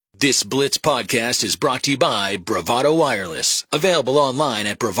This Blitz podcast is brought to you by Bravado Wireless. Available online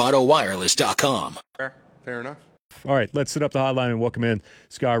at bravadowireless.com. Fair enough. All right, let's set up the hotline and welcome in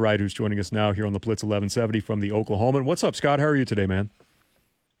Scott Wright, who's joining us now here on the Blitz 1170 from the Oklahoman. What's up, Scott? How are you today, man?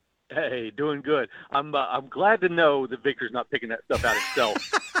 Hey, doing good. I'm glad to know that Victor's not picking that stuff out himself,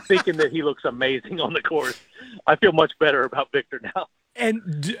 thinking that he looks amazing on the course. I feel much better about Victor now.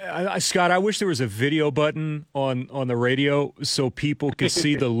 And Scott, I wish there was a video button on the radio so people could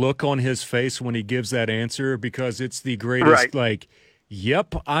see the look on his face when he gives that answer, because it's the greatest, Right.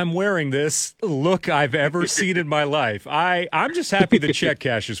 Yep, I'm wearing this look I've ever seen in my life. I'm just happy the check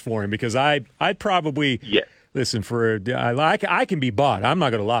cashes for him, because I'd probably listen I can be bought. I'm not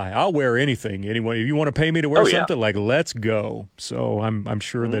going to lie. I'll wear anything. Anyway, if you want to pay me to wear something, let's go. So I'm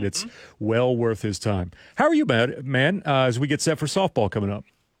sure that it's well worth his time. How are you, man? As we get set for softball coming up.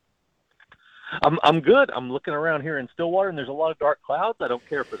 I'm good. I'm looking around here in Stillwater, and there's a lot of dark clouds. I don't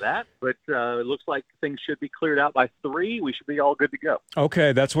care for that, but it looks like things should be cleared out by 3. We should be all good to go.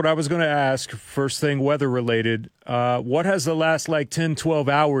 Okay, that's what I was going to ask. First thing, weather-related. What has the last, 10, 12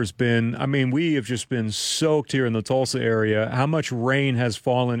 hours been? I mean, we have just been soaked here in the Tulsa area. How much rain has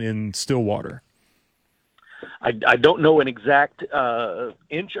fallen in Stillwater? I don't know an exact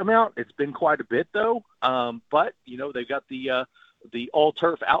inch amount. It's been quite a bit, though. But, they've got the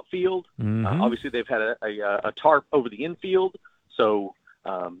all-turf outfield. Obviously, they've had a tarp over the infield, so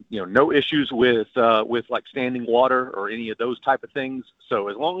no issues with standing water or any of those type of things. So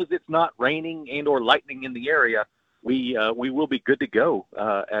as long as it's not raining and or lightning in the area, we will be good to go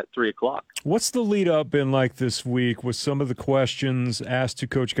at 3:00. What's the lead-up been like this week with some of the questions asked to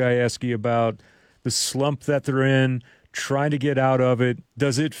Coach Gajewski about the slump that they're in, trying to get out of it?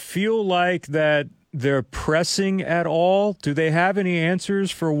 Does it feel like that they're pressing at all? Do they have any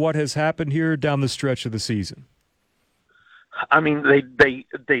answers for what has happened here down the stretch of the season? I mean,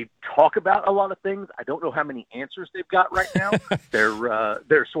 they talk about a lot of things. I don't know how many answers they've got right now.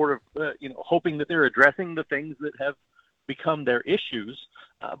 They're sort of hoping that they're addressing the things that have become their issues,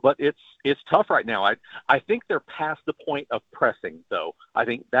 but it's tough right now. I think they're past the point of pressing, though. I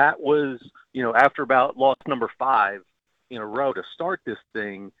think that was after about loss number 5 in a row to start this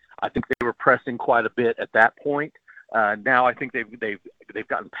thing. I think they were pressing quite a bit at that point. Now I think they've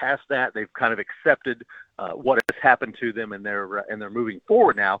gotten past that. They've kind of accepted what has happened to them, and they're moving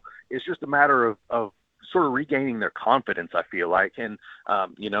forward now. It's just a matter of sort of regaining their confidence, I feel like. And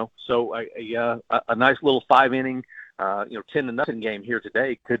so a nice little 5-inning 10-0 game here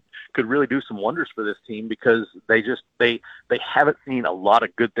today could really do some wonders for this team, because they haven't seen a lot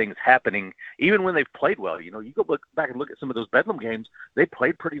of good things happening even when they've played well. You go back and look at some of those Bedlam games. They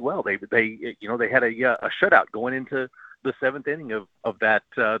played pretty well. They had a shutout going into the 7th inning of that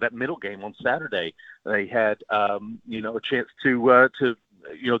middle game on Saturday. They had a chance to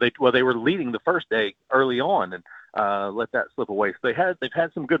they were leading the first day early on and let that slip away. So they've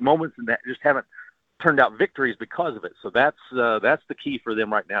had some good moments, and that just haven't turned out victories because of it. So that's the key for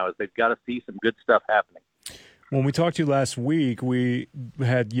them right now, is they've got to see some good stuff happening. When we talked to you last week, we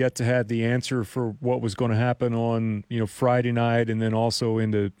had yet to have the answer for what was going to happen on Friday night and then also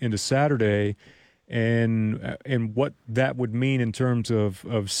into Saturday, and what that would mean in terms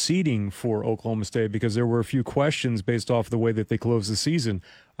of seeding for Oklahoma State, because there were a few questions based off the way that they closed the season.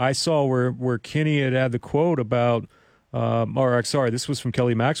 I saw where Kenny had the quote about this was from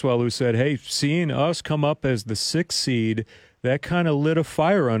Kelly Maxwell, who said, hey, seeing us come up as the 6th seed, that kind of lit a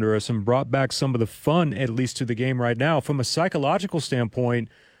fire under us and brought back some of the fun, at least to the game right now. From a psychological standpoint,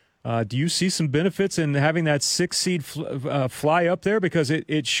 do you see some benefits in having that 6th seed fly up there? Because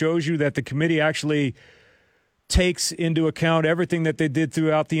it shows you that the committee actually takes into account everything that they did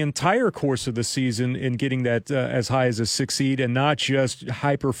throughout the entire course of the season in getting that as high as a 6th seed, and not just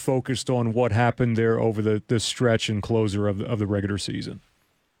hyper-focused on what happened there over the stretch and closer of the regular season.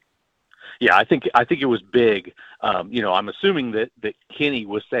 Yeah, I think it was big. I'm assuming that Kenny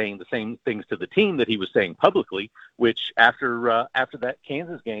was saying the same things to the team that he was saying publicly, which after that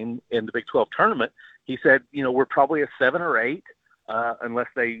Kansas game in the Big 12 tournament, he said, we're probably a 7 or 8. Unless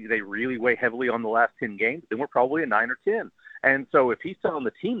they really weigh heavily on the last 10 games, then we're probably a 9 or 10. And so if he's telling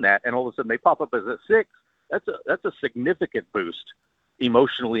the team that, and all of a sudden they pop up as a 6, that's a significant boost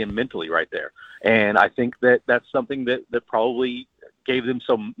emotionally and mentally right there. And I think that's something that probably gave them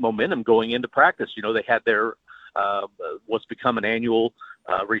some momentum going into practice. They had their what's become an annual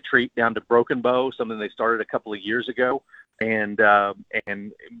retreat down to Broken Bow, something they started a couple of years ago, and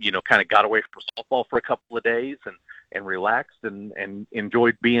kind of got away from softball for a couple of days and relaxed and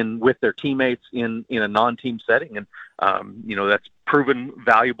enjoyed being with their teammates in a non-team setting. And, that's proven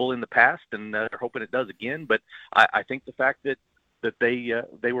valuable in the past, and they're hoping it does again. But I think the fact that that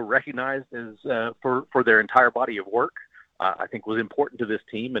they were recognized as for their entire body of work, I think was important to this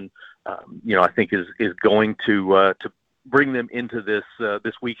team, and I think is going to bring them into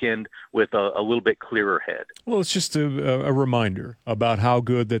this weekend with a little bit clearer head. Well, it's just a reminder about how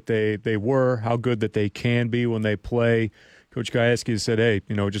good that they were, how good that they can be when they play. Coach Gajewski said, hey,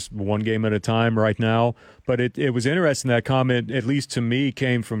 just one game at a time right now. But it was interesting, that comment, at least to me,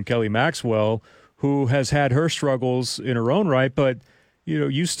 came from Kelly Maxwell, who has had her struggles in her own right. But,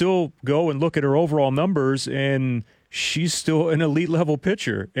 you still go and look at her overall numbers, and she's still an elite-level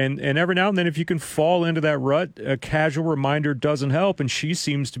pitcher. And every now and then, if you can fall into that rut, a casual reminder doesn't help. And she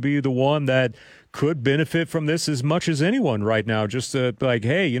seems to be the one that could benefit from this as much as anyone right now. Just like,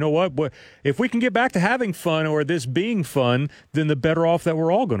 hey, you know what? If we can get back to having fun, or this being fun, then the better off that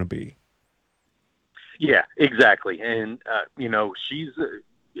we're all going to be. Yeah, exactly. And, she's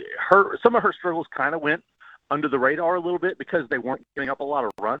some of her struggles kind of went under the radar a little bit because they weren't giving up a lot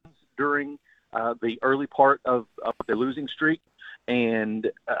of runs during the early part of the losing streak. And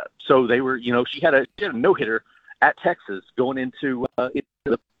so they were, she had a no-hitter at Texas going into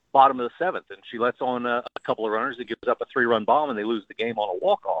the bottom of the seventh, and she lets on a couple of runners. It gives up a 3-run bomb, and they lose the game on a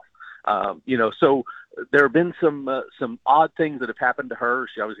walk-off. So there have been some odd things that have happened to her.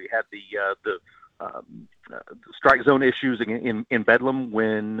 She obviously had the strike zone issues in Bedlam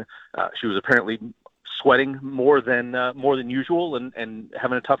when she was apparently sweating more than usual and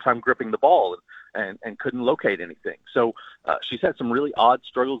having a tough time gripping the ball and couldn't locate anything. So she's had some really odd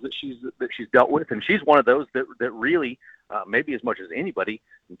struggles that she's dealt with, and she's one of those that really maybe as much as anybody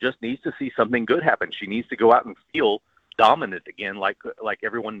just needs to see something good happen. She needs to go out and feel dominant again, like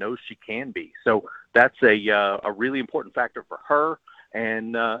everyone knows she can be. So that's a really important factor for her,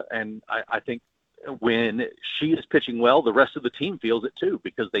 and I think when she is pitching well, the rest of the team feels it too,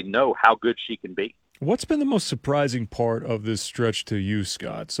 because they know how good she can be. What's been the most surprising part of this stretch to you,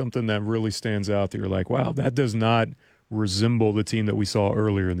 Scott? Something that really stands out that you're like, wow, that does not resemble the team that we saw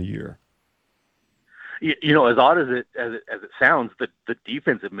earlier in the year. As odd as it sounds, the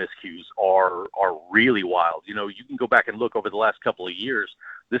defensive miscues are really wild. You can go back and look over the last couple of years.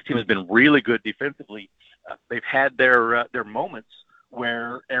 This team has been really good defensively. They've had their moments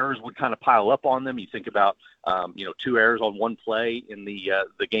where errors would kind of pile up on them. You think about, 2 errors on one play in the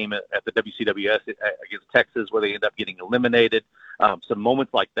game at the WCWS against Texas, where they end up getting eliminated. Some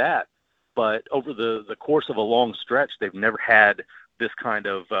moments like that. But over the course of a long stretch, they've never had this kind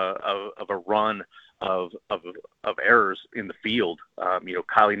of a run of errors in the field.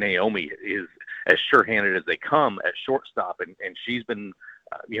 Kylie Naomi is as sure-handed as they come at shortstop, and she's been,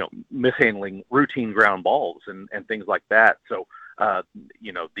 mishandling routine ground balls and things like that. So,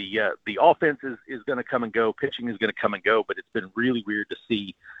 the offense is going to come and go, pitching is going to come and go, but it's been really weird to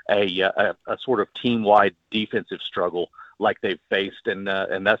see a sort of team-wide defensive struggle like they've faced, and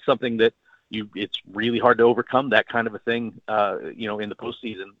that's something that it's really hard to overcome, that kind of a thing, in the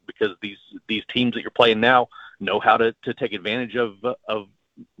postseason, because these teams that you're playing now know how to take advantage of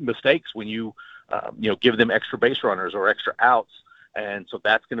mistakes when you give them extra base runners or extra outs. And so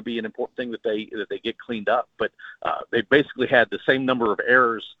that's going to be an important thing that they get cleaned up. But they basically had the same number of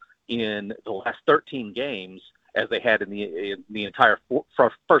errors in the last 13 games as they had in the entire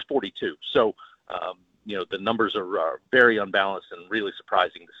first 42. So the numbers are very unbalanced and really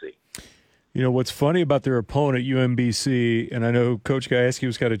surprising to see. What's funny about their opponent, UMBC, and I know Coach Gajewski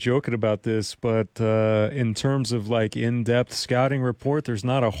was kind of joking about this, but in terms of like in-depth scouting report, there's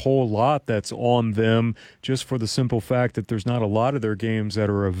not a whole lot that's on them, just for the simple fact that there's not a lot of their games that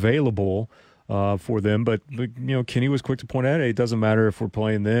are available for them. But Kenny was quick to point out, hey, it doesn't matter if we're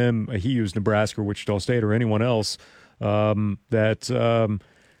playing them. He used Nebraska, Wichita State, or anyone else, they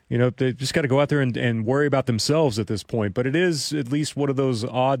just got to go out there and worry about themselves at this point. But it is at least one of those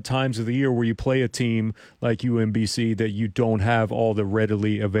odd times of the year where you play a team like UMBC that you don't have all the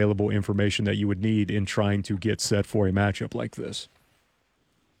readily available information that you would need in trying to get set for a matchup like this.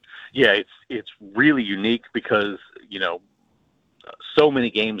 Yeah, it's really unique because, so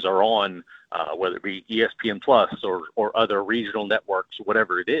many games are on, whether it be ESPN Plus or other regional networks,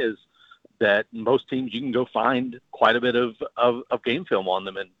 whatever it is, that most teams you can go find quite a bit of game film on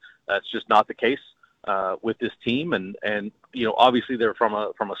them, and that's just not the case with this team. And obviously they're from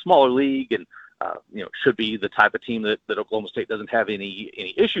a smaller league, and should be the type of team that Oklahoma State doesn't have any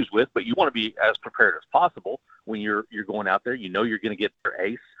issues with. But you want to be as prepared as possible when you're going out there. You're going to get their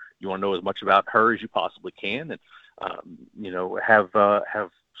ace. You want to know as much about her as you possibly can, and have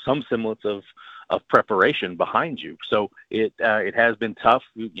some semblance of preparation behind you. So it has been tough.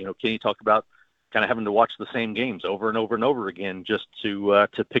 Kenny talked about kind of having to watch the same games over and over and over again just to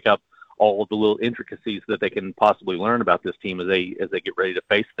pick up all of the little intricacies that they can possibly learn about this team as they get ready to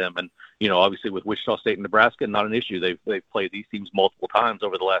face them. And obviously with Wichita State and Nebraska, not an issue. They've played these teams multiple times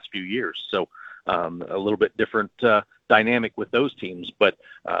over the last few years, so a little bit different dynamic with those teams. But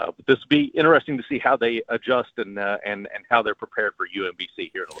this will be interesting to see how they adjust and how they're prepared for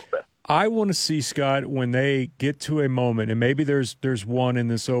UMBC here in a little bit. I want to see, Scott, when they get to a moment, and maybe there's one in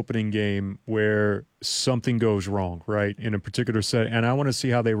this opening game where something goes wrong, right, in a particular set, and I want to see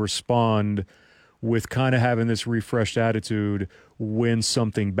how they respond with kind of having this refreshed attitude when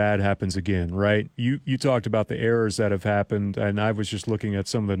something bad happens again, right? You talked about the errors that have happened, and I was just looking at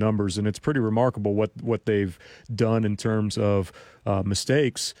some of the numbers, and it's pretty remarkable what they've done in terms of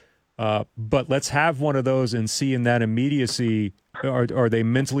mistakes. But let's have one of those and see in that immediacy, are they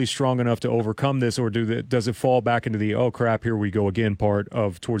mentally strong enough to overcome this, or does it fall back into the, oh, crap, here we go again part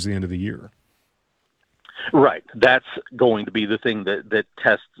of towards the end of the year? Right. That's going to be the thing that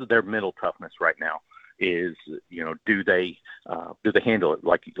tests their mental toughness right now is, do they handle it?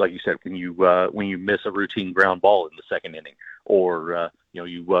 Like you said, when you miss a routine ground ball in the second inning, or,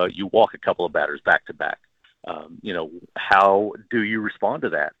 you walk a couple of batters back to back. How do you respond to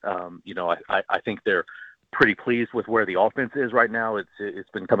that? I think they're pretty pleased with where the offense is right now.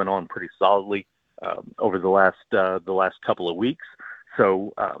 It's been coming on pretty solidly over the last couple of weeks.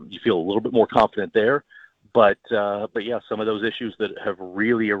 So you feel a little bit more confident there. But yeah, some of those issues that have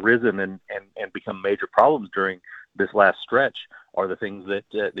really arisen and become major problems during this last stretch are the things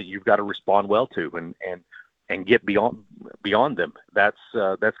that you've got to respond well to and get beyond them. That's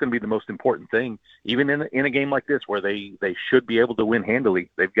going to be the most important thing. Even in a game like this where they should be able to win handily,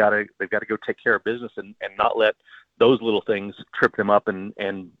 they've got to go take care of business and not let those little things trip them up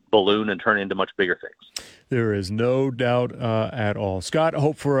and balloon and turn into much bigger things. There is no doubt at all. Scott,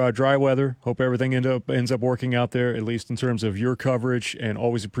 hope for dry weather. Hope everything ends up working out there, at least in terms of your coverage, and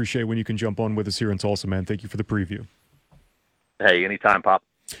always appreciate when you can jump on with us here in Tulsa, man. Thank you for the preview. Hey, anytime, Pop.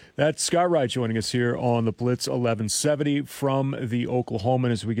 That's Scott Wright joining us here on the Blitz 1170 from the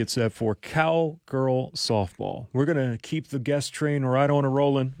Oklahoman as we get set for Cowgirl softball. We're going to keep the guest train right on a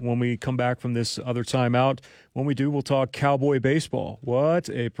rolling when we come back from this other timeout. When we do, we'll talk Cowboy baseball. What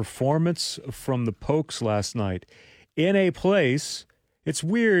a performance from the Pokes last night. In a place, it's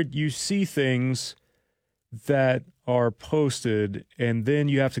weird, you see things that are posted and then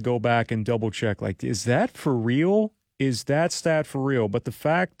you have to go back and double check. Like, is that for real? Is that stat for real? But the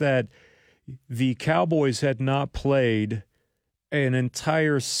fact that the Cowboys had not played an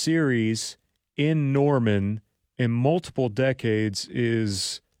entire series in Norman in multiple decades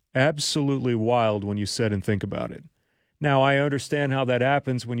is absolutely wild when you sit and think about it. Now, I understand how that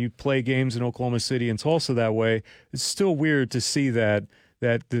happens when you play games in Oklahoma City and Tulsa that way. It's still weird to see that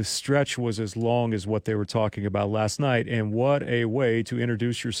the stretch was as long as what they were talking about last night, and what a way to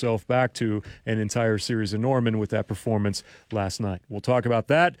introduce yourself back to an entire series in Norman with that performance last night. We'll talk about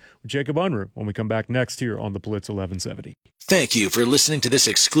that with Jacob Unruh when we come back next here on the Blitz 1170. Thank you for listening to this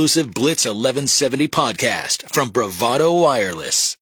exclusive Blitz 1170 podcast from Bravado Wireless.